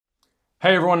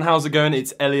Hey everyone, how's it going?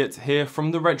 It's Elliot here from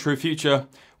the Retro Future.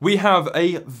 We have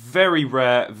a very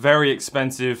rare, very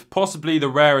expensive, possibly the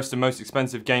rarest and most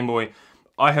expensive Game Boy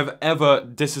I have ever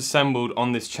disassembled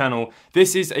on this channel.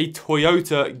 This is a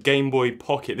Toyota Game Boy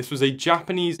Pocket. This was a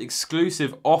Japanese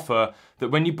exclusive offer that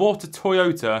when you bought a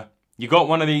Toyota, you got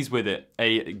one of these with it,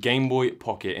 a Game Boy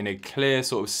Pocket in a clear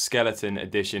sort of skeleton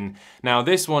edition. Now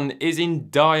this one is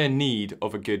in dire need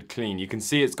of a good clean. You can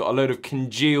see it's got a load of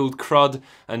congealed crud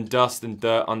and dust and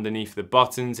dirt underneath the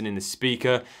buttons and in the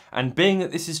speaker. And being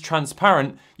that this is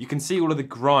transparent, you can see all of the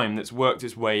grime that's worked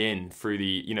its way in through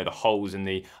the, the holes and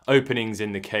the openings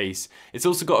in the case. It's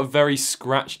also got a very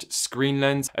scratched screen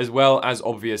lens, as well as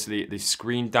obviously the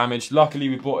screen damage. Luckily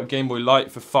we bought a Game Boy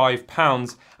Light for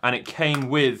 £5 and it came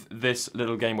with this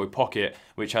little Game Boy Pocket,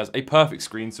 which has a perfect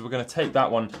screen. So we're going to take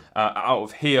that one out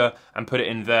of here and put it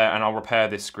in there, and I'll repair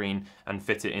this screen and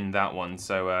fit it in that one.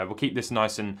 So we'll keep this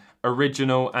nice and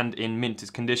original and in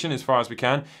minted condition as far as we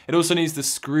can. It also needs the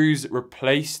screws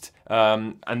replaced,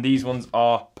 and these ones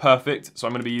are perfect. So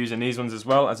I'm going to be using these ones as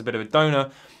well as a bit of a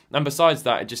donor. And besides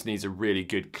that, it just needs a really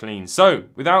good clean. So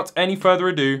without any further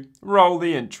ado, roll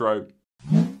the intro.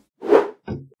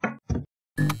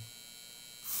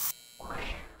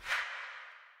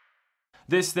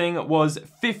 This thing was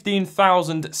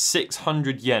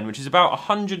 15,600 yen, which is about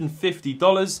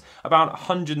 $150, about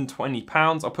 120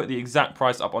 pounds. I'll put the exact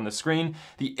price up on the screen.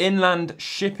 The inland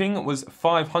shipping was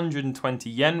 520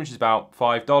 yen, which is about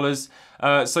 $5.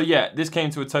 So yeah, this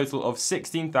came to a total of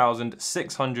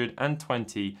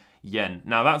 16,620 yen.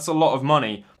 Now that's a lot of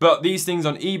money, but these things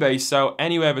on eBay sell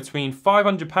anywhere between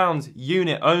 £500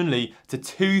 unit only to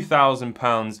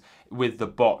 £2,000 with the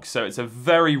box. So it's a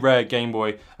very rare Game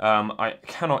Boy. I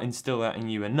cannot instill that in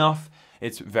you enough.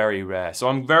 It's very rare. So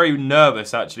I'm very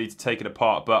nervous actually to take it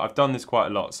apart, but I've done this quite a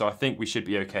lot, so I think we should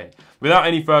be okay. Without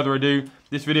any further ado,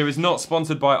 this video is not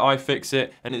sponsored by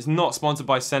iFixit and it's not sponsored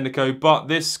by Sendico, but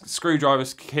this screwdriver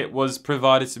kit was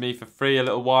provided to me for free a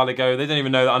little while ago. They don't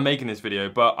even know that I'm making this video,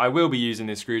 but I will be using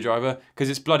this screwdriver because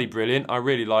it's bloody brilliant. I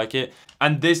really like it.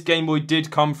 And this Game Boy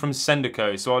did come from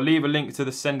Sendico, so I'll leave a link to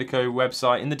the Sendico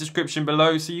website in the description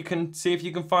below so you can see if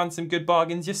you can find some good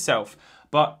bargains yourself.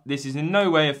 But this is in no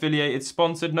way affiliated,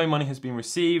 sponsored, no money has been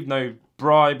received, no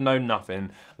bribe, no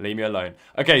nothing. Leave me alone.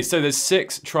 Okay, so there's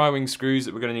 6 tri-wing screws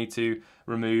that we're going to need to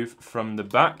remove from the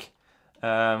back.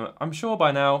 I'm sure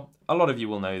by now a lot of you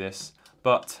will know this,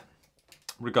 but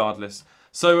regardless.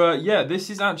 So yeah, this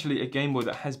is actually a Game Boy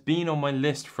that has been on my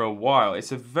list for a while.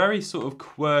 It's a very sort of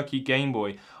quirky Game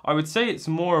Boy. I would say it's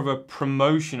more of a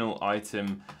promotional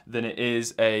item than it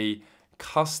is a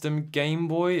custom Game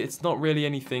Boy. It's not really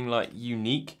anything like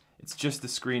unique. It's just the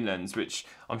screen lens, which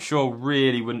I'm sure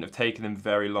really wouldn't have taken them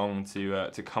very long to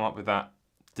come up with that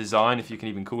design, if you can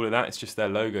even call it that. It's just their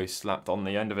logo slapped on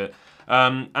the end of it.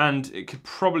 And it could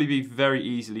probably be very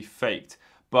easily faked,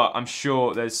 but I'm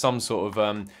sure there's some sort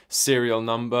of serial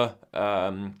number,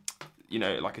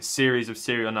 like a series of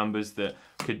serial numbers that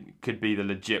could be the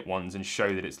legit ones and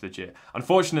show that it's legit.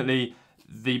 Unfortunately,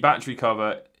 the battery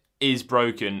cover is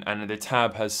broken and the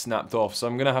tab has snapped off, so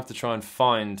I'm gonna have to try and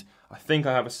find, I think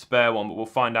I have a spare one, but we'll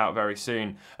find out very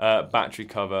soon, battery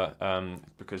cover,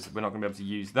 because we're not gonna be able to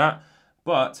use that.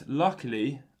 But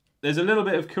luckily, there's a little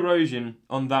bit of corrosion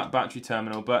on that battery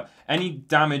terminal, but any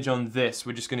damage on this,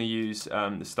 we're just gonna use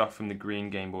the stuff from the green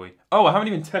Game Boy. Oh, I haven't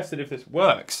even tested if this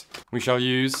works. We shall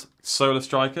use Solar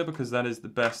Striker because that is the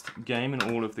best game in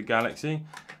all of the galaxy.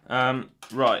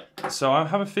 Right, so I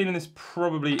have a feeling this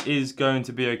probably is going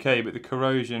to be okay, but the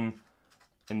corrosion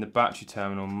in the battery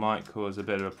terminal might cause a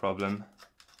bit of a problem.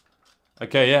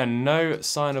 Okay, yeah, no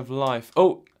sign of life.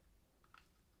 Oh!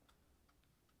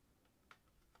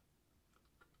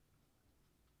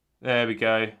 There we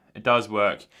go, it does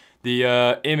work. The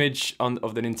image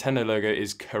of the Nintendo logo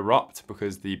is corrupt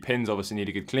because the pins obviously need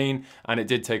a good clean, and it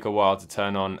did take a while to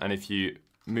turn on, and if you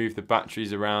move the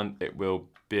batteries around, it will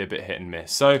be a bit hit and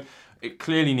miss. So it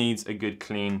clearly needs a good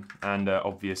clean and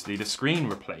obviously the screen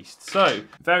replaced. So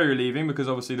very relieving because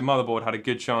obviously the motherboard had a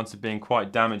good chance of being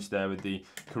quite damaged there with the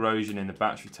corrosion in the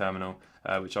battery terminal,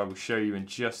 which I will show you in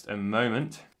just a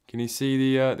moment. Can you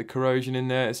see the corrosion in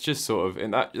there? It's just sort of,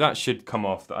 and that should come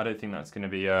off. I don't think that's going to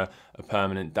be a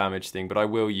permanent damage thing, but I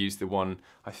will use the one,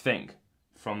 I think,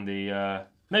 from the,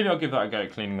 maybe I'll give that a go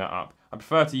cleaning that up. I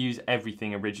prefer to use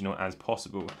everything original as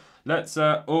possible. Let's,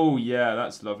 oh yeah,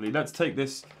 that's lovely. Let's take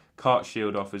this cart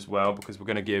shield off as well because we're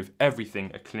going to give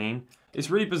everything a clean. It's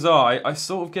really bizarre. I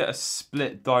sort of get a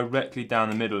split directly down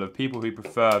the middle of people who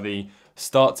prefer the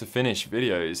start to finish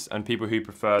videos and people who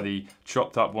prefer the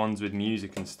chopped up ones with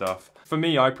music and stuff. For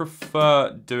me, I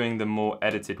prefer doing the more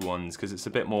edited ones because it's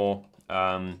a bit more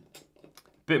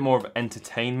bit more of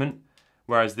entertainment,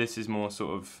 whereas this is more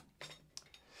sort of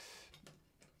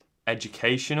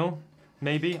educational,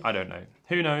 maybe? I don't know.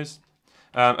 Who knows?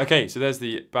 Okay, so there's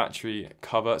the battery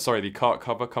cover, sorry, the cart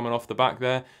cover coming off the back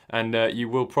there, and you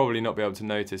will probably not be able to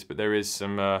notice, but there is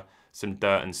some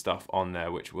dirt and stuff on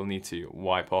there which we'll need to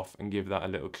wipe off and give that a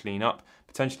little clean up,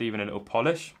 potentially even a little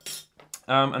polish.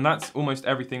 And that's almost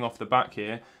everything off the back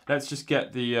here. Let's just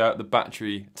get the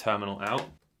battery terminal out.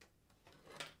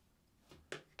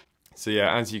 So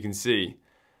yeah, as you can see,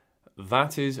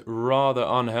 that is rather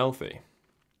unhealthy.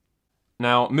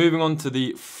 Now, moving on to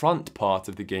the front part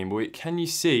of the Game Boy, can you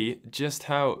see just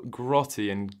how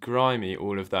grotty and grimy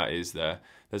all of that is there?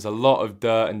 There's a lot of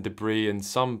dirt and debris and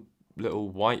some little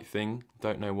white thing,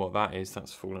 don't know what that is,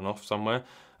 that's fallen off somewhere.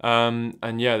 And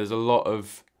yeah, there's a lot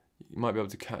of, you might be able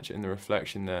to catch it in the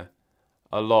reflection there,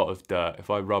 a lot of dirt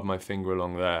if I rub my finger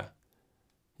along there.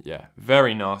 Yeah,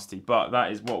 very nasty, but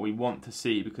that is what we want to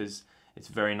see because it's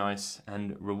very nice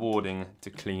and rewarding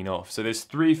to clean off. So there's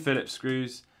 3 Phillips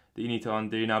screws that you need to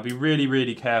undo. Now be really,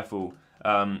 really careful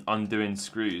undoing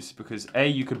screws because A,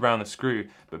 you could round the screw,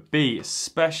 but B,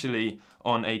 especially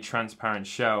on a transparent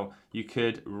shell, you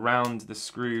could round the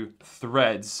screw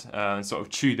threads and sort of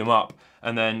chew them up,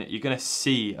 and then you're going to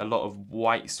see a lot of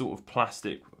white sort of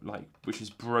plastic, like which is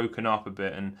broken up a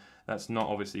bit, and that's not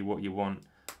obviously what you want.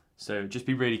 So just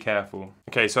be really careful.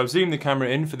 Okay, so I've zoomed the camera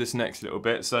in for this next little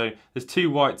bit. So there's 2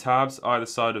 white tabs either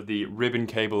side of the ribbon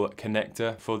cable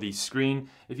connector for the screen.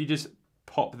 If you just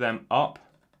pop them up,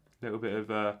 a little bit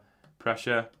of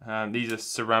pressure. These are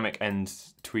ceramic end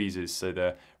tweezers, so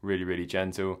they're really, really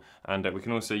gentle. And we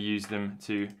can also use them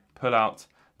to pull out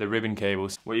the ribbon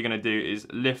cables. What you're gonna do is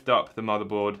lift up the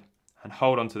motherboard and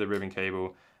hold onto the ribbon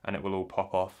cable, and it will all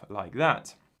pop off like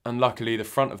that. And luckily the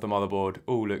front of the motherboard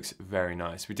all looks very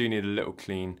nice. We do need a little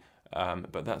clean,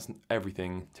 but that's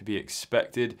everything to be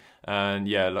expected. And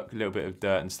yeah, look, a little bit of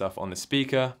dirt and stuff on the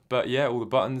speaker, but yeah, all the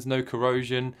buttons, no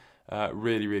corrosion.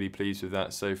 Really, really pleased with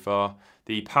that so far.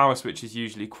 The power switch is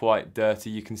usually quite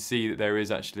dirty. You can see that there is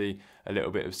actually a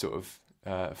little bit of sort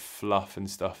of fluff and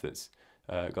stuff that's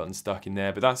gotten stuck in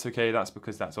there, but that's okay. That's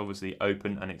because that's obviously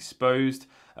open and exposed.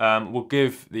 We'll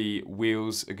give the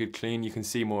wheels a good clean. You can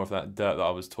see more of that dirt that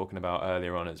I was talking about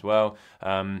earlier on as well.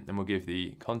 And we'll give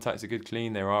the contacts a good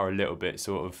clean. They are a little bit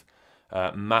sort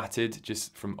of matted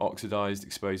just from oxidized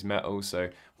exposed metal, so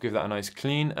we'll give that a nice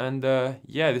clean. And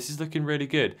yeah, this is looking really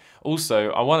good.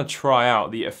 Also, I want to try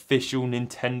out the official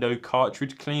Nintendo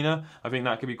cartridge cleaner. I think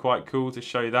that could be quite cool to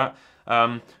show that.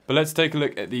 But let's take a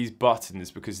look at these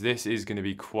buttons because this is going to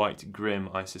be quite grim,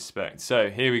 I suspect. So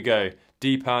here we go,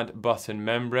 D-pad button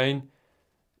membrane.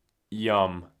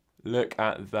 Yum, look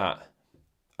at that.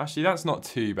 Actually, that's not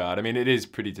too bad. I mean, it is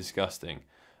pretty disgusting,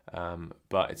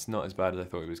 but it's not as bad as I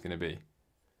thought it was going to be.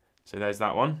 So there's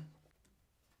that one.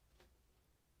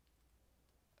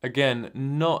 Again,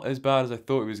 not as bad as I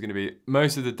thought it was going to be.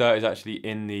 Most of the dirt is actually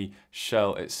in the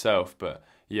shell itself, but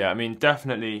yeah, I mean,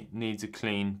 definitely needs a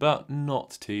clean, but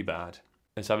not too bad.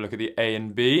 Let's have a look at the A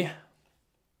and B.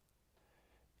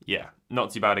 Yeah,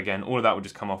 not too bad again. All of that will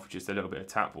just come off with just a little bit of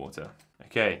tap water.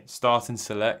 Okay, start and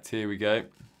select, here we go.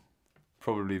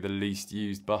 Probably the least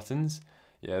used buttons.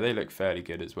 Yeah, they look fairly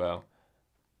good as well.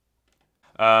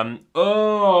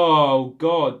 Oh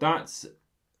God,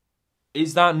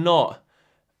 is that not,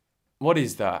 what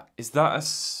is that? Is that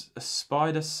a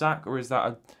spider sack or is that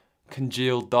a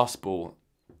congealed dust ball?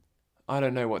 I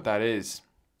don't know what that is.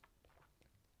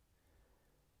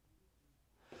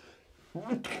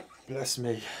 Bless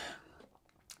me.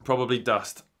 Probably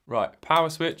dust. Right, power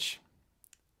switch.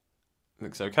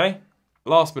 Looks okay.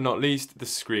 Last but not least, the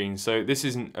screen. So this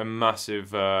isn't a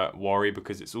massive worry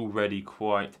because it's already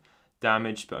quite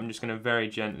damaged, but I'm just going to very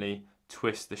gently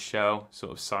twist the shell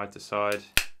sort of side to side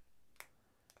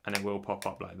and it will pop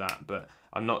up like that. But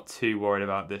I'm not too worried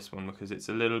about this one because it's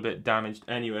a little bit damaged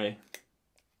anyway.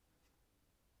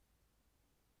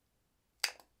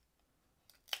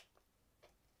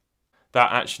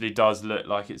 That actually does look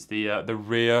like it's the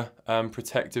rear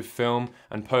protective film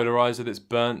and polarizer that's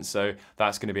burnt, so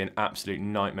that's going to be an absolute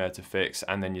nightmare to fix,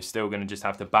 and then you're still going to just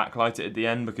have to backlight it at the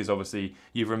end because obviously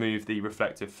you've removed the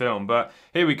reflective film. But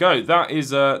here we go, that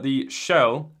is the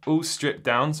shell all stripped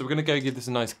down, so we're going to go give this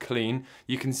a nice clean.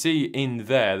 You can see in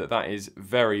there that that is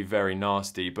very, very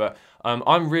nasty, but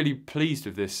I'm really pleased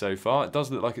with this so far. It does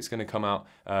look like it's going to come out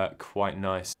quite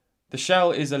nice. The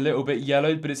shell is a little bit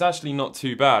yellowed, but it's actually not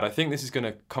too bad. I think this is going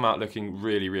to come out looking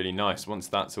really, really nice once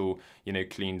that's all, you know,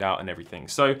 cleaned out and everything.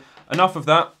 So enough of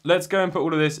that. Let's go and put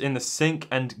all of this in the sink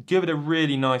and give it a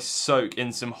really nice soak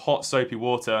in some hot soapy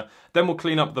water. Then we'll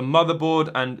clean up the motherboard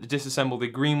and disassemble the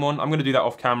green one. I'm going to do that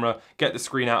off camera, get the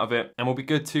screen out of it, and we'll be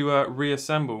good to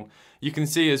reassemble. You can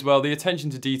see as well, the attention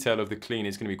to detail of the clean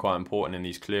is going to be quite important in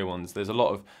these clear ones. There's a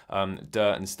lot of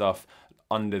dirt and stuff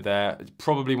under there.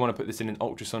 Probably want to put this in an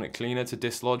ultrasonic cleaner to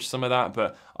dislodge some of that,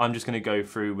 but I'm just going to go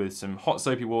through with some hot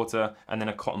soapy water and then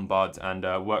a cotton bud and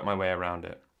work my way around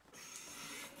it.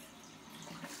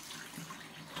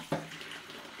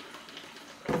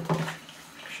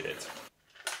 Shit.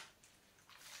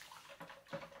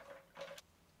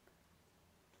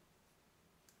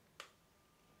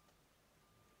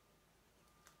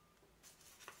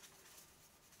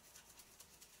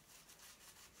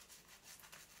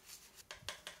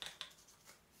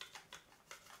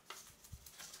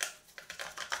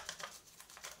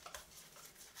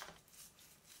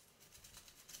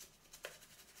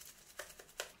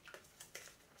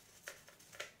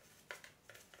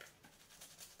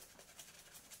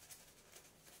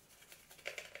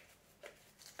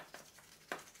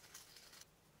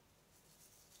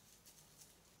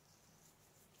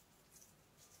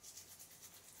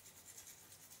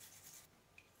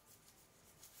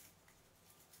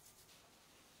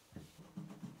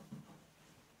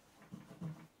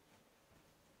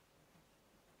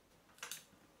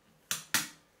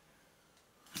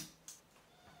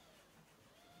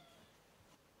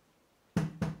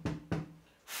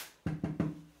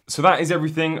 So that is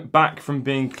everything back from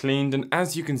being cleaned, and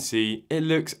as you can see, it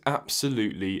looks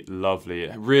absolutely lovely.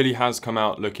 It really has come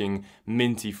out looking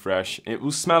minty fresh. It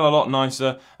will smell a lot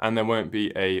nicer and there won't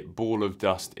be a ball of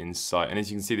dust in sight. And as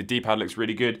you can see, the D-pad looks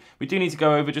really good. We do need to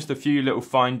go over just a few little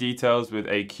fine details with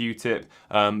a Q-tip,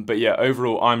 but yeah,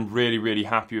 overall I'm really, really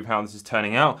happy with how this is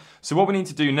turning out. So what we need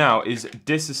to do now is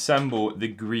disassemble the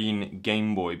green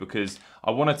Game Boy, because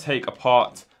I want to take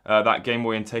apart that Game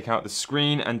Boy and take out the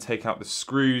screen and take out the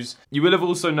screws. You will have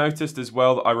also noticed as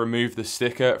well that I removed the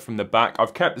sticker from the back.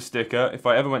 I've kept the sticker. If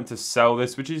I ever went to sell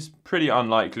this, which is pretty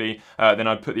unlikely, then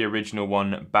I'd put the original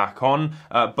one back on.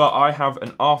 But I have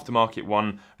an aftermarket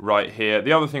one right here.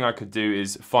 The other thing I could do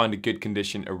is find a good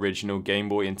condition original Game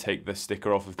Boy and take the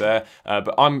sticker off of there.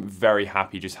 But I'm very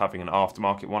happy just having an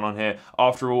aftermarket one on here.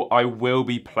 After all, I will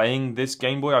be playing this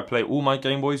Game Boy. I play all my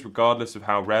Game Boys regardless of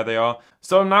how rare they are.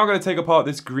 So I'm now going to take apart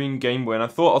this green Game Boy, and I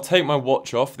thought I'll take my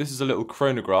watch off. This is a little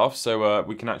chronograph, so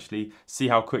we can actually see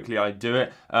how quickly I do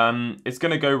it. It's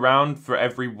going to go round for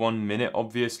every 1 minute,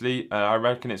 obviously. I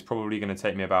reckon it's probably going to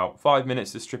take me about 5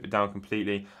 minutes to strip it down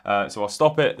completely. So I'll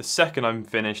stop it the second I'm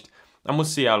finished, and we'll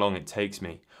see how long it takes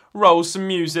me. Roll some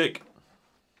music.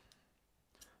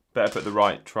 Better put the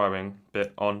right tri-wing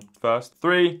bit on first.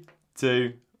 3,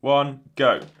 2, 1,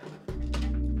 go.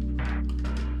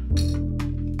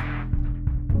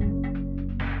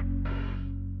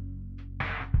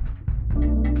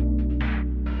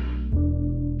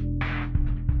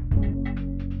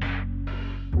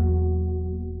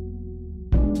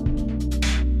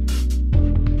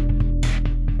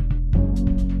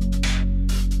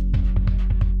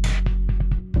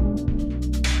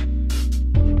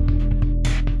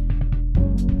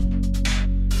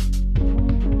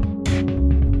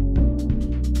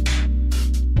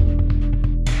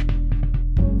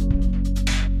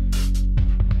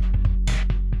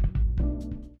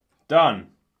 Done.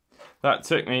 That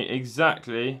took me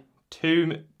exactly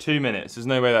two minutes. There's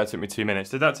no way that took me 2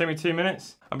 minutes. Did that take me 2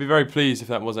 minutes? I'd be very pleased if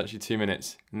that was actually 2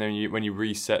 minutes. And then when you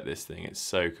reset this thing, it's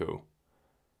so cool.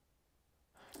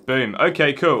 Boom.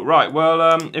 Okay, cool. Right,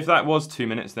 well, if that was 2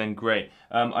 minutes, then great.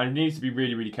 I need to be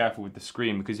really, really careful with the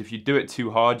screen, because if you do it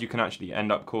too hard, you can actually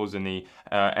end up causing the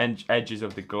edges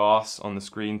of the glass on the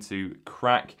screen to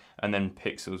crack, and then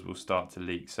pixels will start to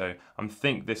leak. So I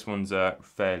think this one's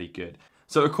fairly good.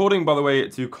 So according, by the way,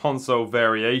 to console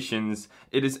variations,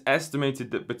 it is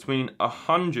estimated that between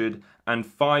 100 and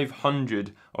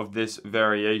 500 of this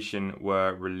variation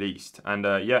were released. And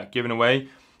yeah, given away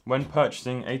when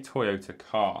purchasing a Toyota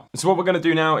car. So what we're going to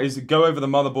do now is go over the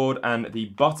motherboard and the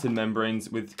button membranes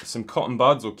with some cotton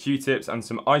buds or Q-tips and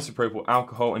some isopropyl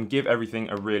alcohol and give everything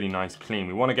a really nice clean.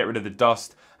 We want to get rid of the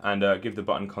dust and give the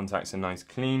button contacts a nice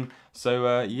clean.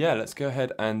 So yeah, let's go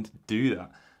ahead and do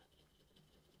that.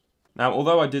 Now,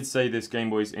 although I did say this Game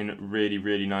Boy's in really,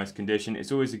 really nice condition,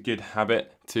 it's always a good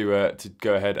habit to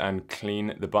go ahead and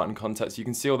clean the button contacts. You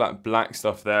can see all that black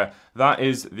stuff there. That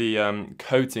is the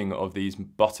coating of these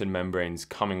button membranes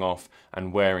coming off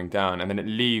and wearing down, and then it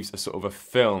leaves a sort of a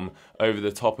film over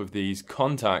the top of these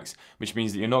contacts, which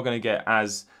means that you're not going to get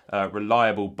as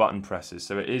reliable button presses.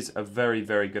 So it is a very,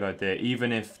 very good idea.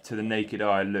 Even if to the naked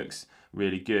eye it looks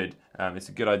really good, it's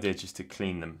a good idea just to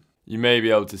clean them. You may be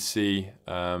able to see,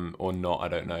 or not, I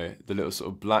don't know, the little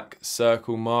sort of black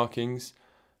circle markings.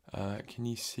 Can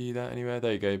you see that anywhere?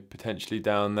 There you go, potentially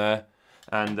down there.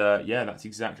 And yeah, that's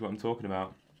exactly what I'm talking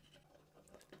about.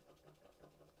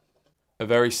 A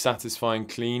very satisfying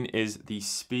clean is the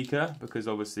speaker, because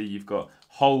obviously you've got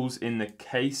holes in the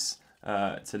case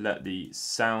to let the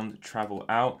sound travel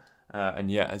out.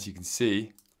 And yeah, as you can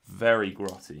see, very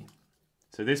grotty.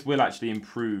 So this will actually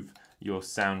improve your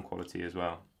sound quality as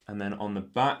well. And then on the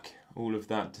back, all of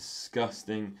that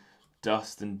disgusting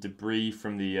dust and debris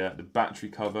from the battery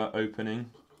cover opening.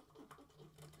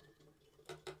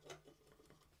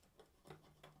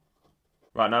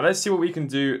 Right, now let's see what we can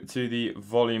do to the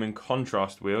volume and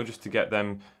contrast wheel just to get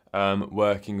them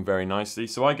working very nicely.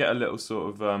 So I get a little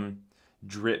sort of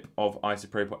drip of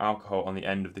isopropyl alcohol on the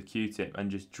end of the Q-tip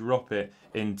and just drop it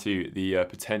into the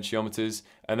potentiometers,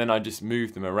 and then I just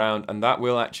move them around, and that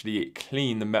will actually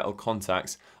clean the metal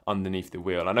contacts underneath the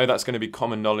wheel. I know that's going to be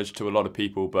common knowledge to a lot of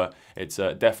people, but it's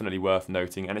definitely worth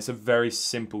noting, and it's a very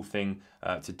simple thing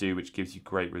to do, which gives you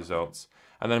great results.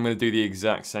 And then I'm going to do the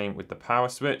exact same with the power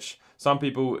switch. Some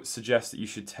people suggest that you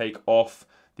should take off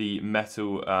the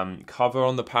metal cover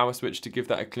on the power switch to give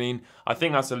that a clean. I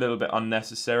think that's a little bit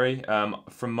unnecessary.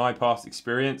 From my past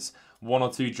experience, 1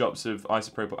 or 2 drops of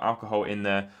isopropyl alcohol in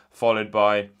there, followed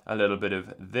by a little bit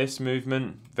of this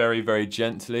movement, very, very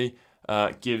gently,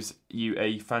 gives you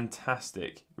a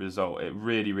fantastic result. It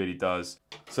really, really does.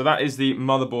 So that is the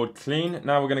motherboard clean.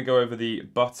 Now we're going to go over the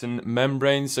button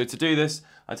membranes. So to do this,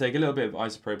 I take a little bit of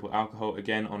isopropyl alcohol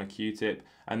again on a Q-tip,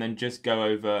 and then just go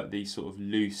over the sort of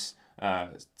loose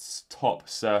top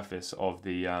surface of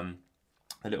the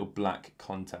little black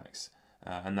contacts,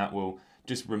 and that will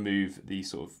just remove the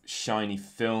sort of shiny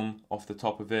film off the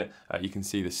top of it. You can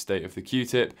see the state of the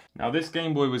Q-tip. Now this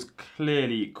Game Boy was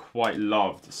clearly quite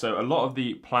loved, so a lot of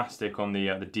the plastic on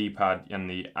the D-pad and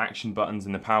the action buttons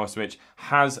and the power switch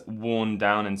has worn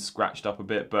down and scratched up a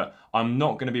bit, but I'm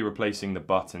not going to be replacing the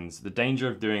buttons. The danger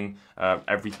of doing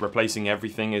replacing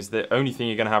everything is the only thing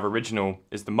you're going to have original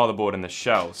is the motherboard and the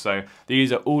shell. So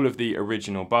these are all of the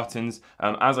original buttons.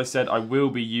 As I said, I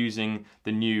will be using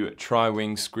the new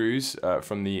tri-wing screws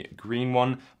from the green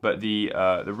one, but the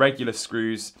regular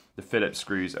screws, the Phillips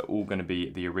screws, are all going to be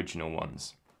the original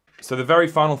ones. So the very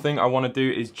final thing I want to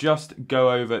do is just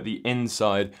go over the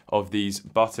inside of these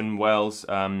button wells.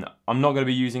 I'm not going to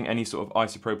be using any sort of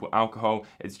isopropyl alcohol.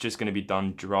 It's just going to be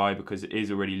done dry because it is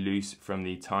already loose from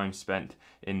the time spent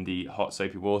in the hot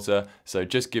soapy water. So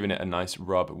just giving it a nice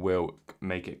rub will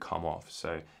make it come off.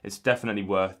 So it's definitely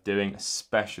worth doing,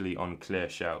 especially on clear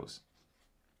shells.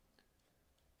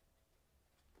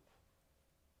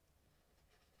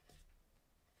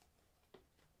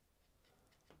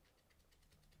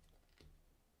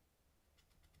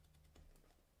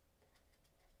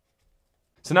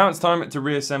 So now it's time to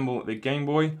reassemble the Game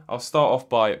Boy. I'll start off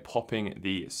by popping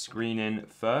the screen in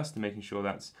first, making sure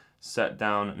that's set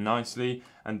down nicely,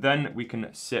 and then we can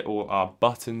sit all our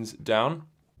buttons down.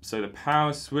 So the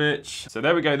power switch, so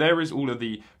there we go, there is all of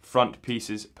the front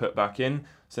pieces put back in.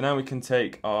 So now we can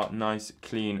take our nice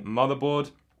clean motherboard,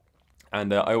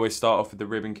 and I always start off with the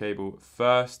ribbon cable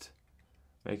first,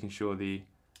 making sure the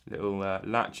little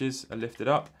latches are lifted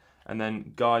up, and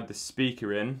then guide the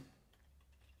speaker in,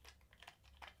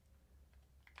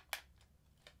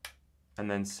 and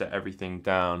then set everything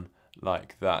down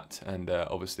like that, and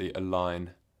obviously align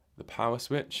the power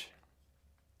switch.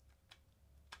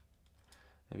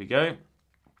 There we go.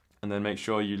 And then make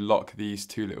sure you lock these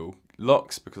 2 little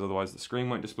locks, because otherwise the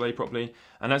screen won't display properly.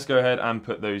 And let's go ahead and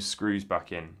put those screws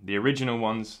back in, the original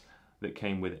ones that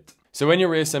came with it. So when you're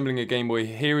reassembling a Game Boy,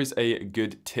 here is a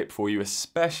good tip for you,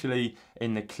 especially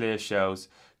in the clear shells.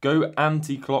 Go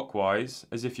anti-clockwise,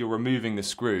 as if you're removing the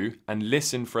screw, and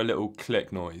listen for a little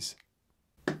click noise.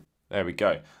 There we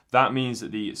go. That means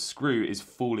that the screw is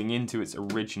falling into its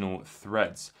original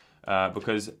threads,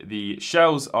 because the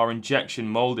shells are injection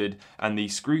molded and the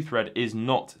screw thread is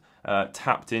not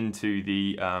tapped into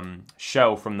the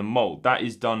shell from the mold. That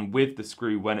is done with the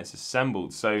screw when it's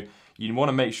assembled. So you want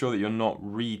to make sure that you're not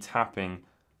re-tapping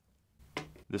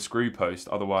the screw post,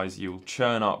 otherwise you'll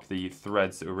churn up the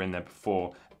threads that were in there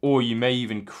before, or you may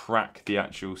even crack the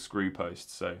actual screw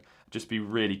post. So just be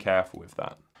really careful with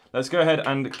that. Let's go ahead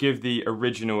and give the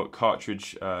original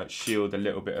cartridge shield a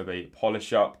little bit of a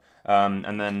polish up.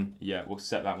 And then, yeah, we'll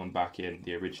set that one back in,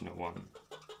 the original one.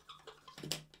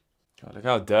 God, look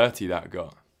how dirty that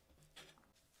got.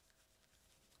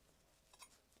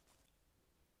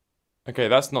 Okay,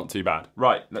 that's not too bad.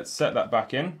 Right, let's set that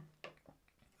back in.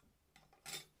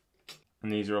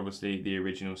 And these are obviously the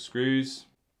original screws.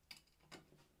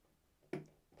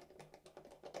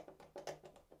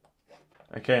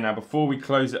 Okay, now before we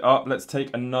close it up, let's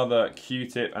take another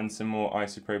Q-tip and some more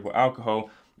isopropyl alcohol,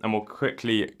 and we'll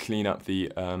quickly clean up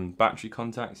the battery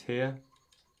contacts here.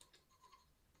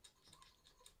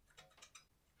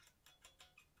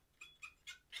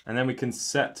 And then we can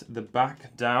set the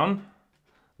back down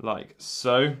like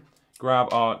so.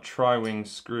 Grab our tri-wing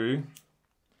screw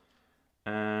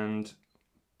and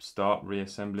start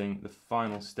reassembling the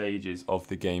final stages of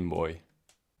the Game Boy.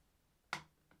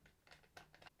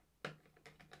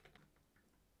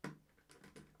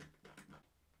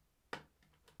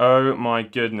 Oh my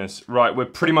goodness. Right, we're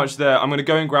pretty much there. I'm gonna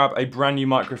go and grab a brand new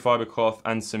microfiber cloth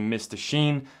and some Mr.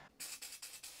 Sheen.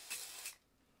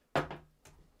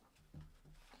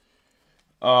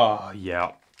 Oh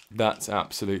yeah, that's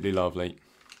absolutely lovely.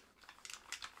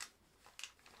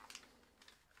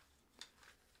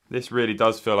 This really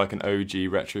does feel like an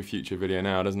OG Retro Future video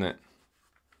now, doesn't it?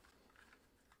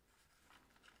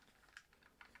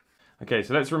 Okay,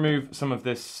 so let's remove some of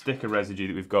this sticker residue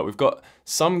that we've got. We've got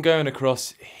some going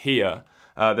across here.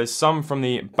 There's some from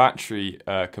the battery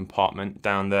compartment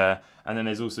down there, and then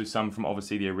there's also some from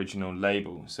obviously the original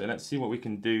label. So let's see what we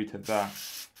can do to that.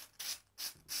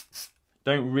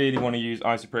 Don't really want to use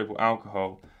isopropyl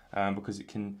alcohol because it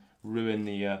can ruin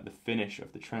the finish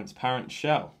of the transparent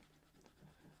shell.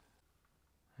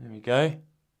 There we go.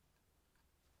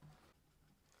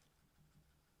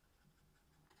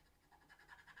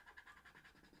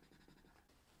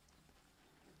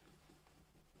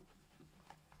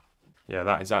 Yeah,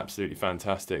 that is absolutely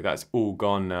fantastic. That's all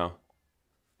gone now.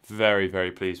 Very, very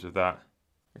pleased with that.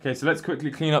 Okay, so let's quickly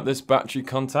clean up this battery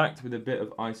contact with a bit of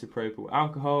isopropyl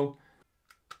alcohol.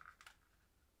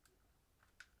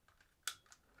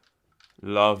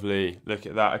 Lovely, look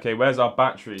at that. Okay, where's our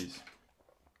batteries?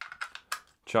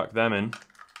 Chuck them in.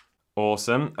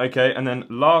 Awesome. Okay, and then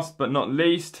last but not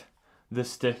least, the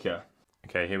sticker.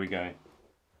 Okay, here we go.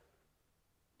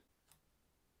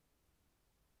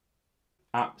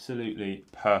 Absolutely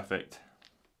perfect.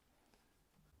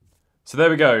 So there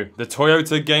we go, the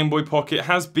Toyota Game Boy Pocket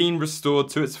has been restored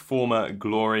to its former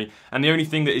glory, and the only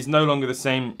thing that is no longer the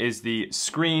same is the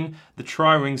screen, the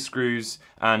tri-wing screws,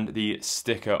 and the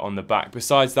sticker on the back.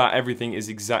 Besides that, everything is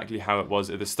exactly how it was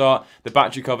at the start. The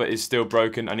battery cover is still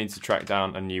broken. I need to track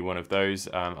down a new one of those.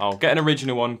 I'll get an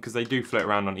original one because they do float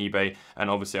around on eBay, and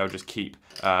obviously I'll just keep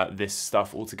this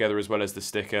stuff all together as well as the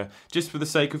sticker, just for the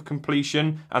sake of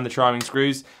completion and the tri-wing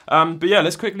screws. But yeah,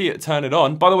 let's quickly turn it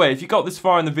on. By the way, if you got this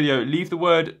far in the video, leave the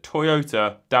word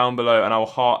Toyota down below and I'll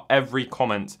heart every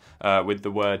comment with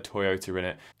the word Toyota in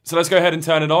it. So let's go ahead and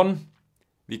turn it on.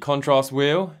 The contrast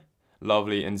wheel,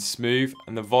 lovely and smooth,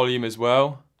 and the volume as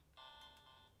well.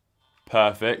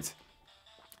 Perfect.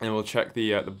 And we'll check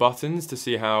the buttons to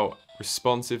see how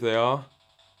responsive they are.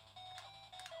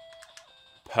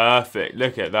 Perfect,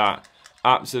 look at that.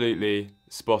 Absolutely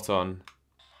spot on.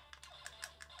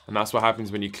 And that's what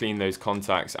happens when you clean those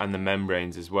contacts and the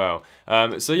membranes as well.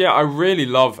 So yeah, I really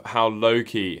love how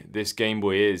low-key this Game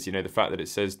Boy is. You know, the fact that it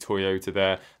says Toyota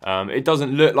there. It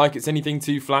doesn't look like it's anything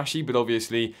too flashy, but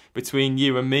obviously between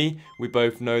you and me, we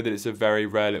both know that it's a very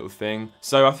rare little thing.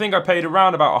 So I think I paid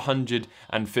around about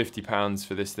 £150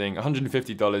 for this thing.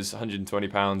 $150,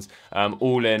 £120,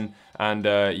 all in. And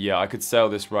yeah, I could sell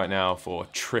this right now for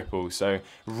triple. So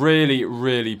really,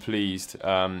 really pleased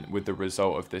with the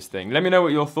result of this thing. Let me know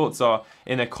what your thoughts are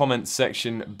in the comments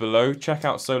section below. Check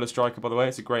out Solar Striker, by the way.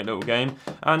 It's a great little game.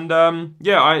 And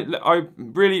yeah, I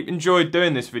really enjoyed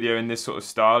doing this video in this sort of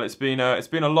style. It's been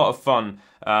a lot of fun.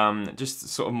 Just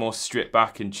sort of more stripped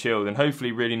back and chilled, and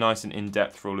hopefully really nice and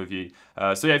in-depth for all of you.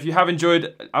 So yeah, if you have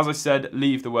enjoyed, as I said,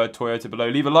 leave the word Toyota below.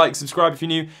 Leave a like, subscribe if you're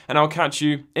new, and I'll catch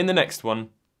you in the next one.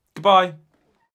 Goodbye.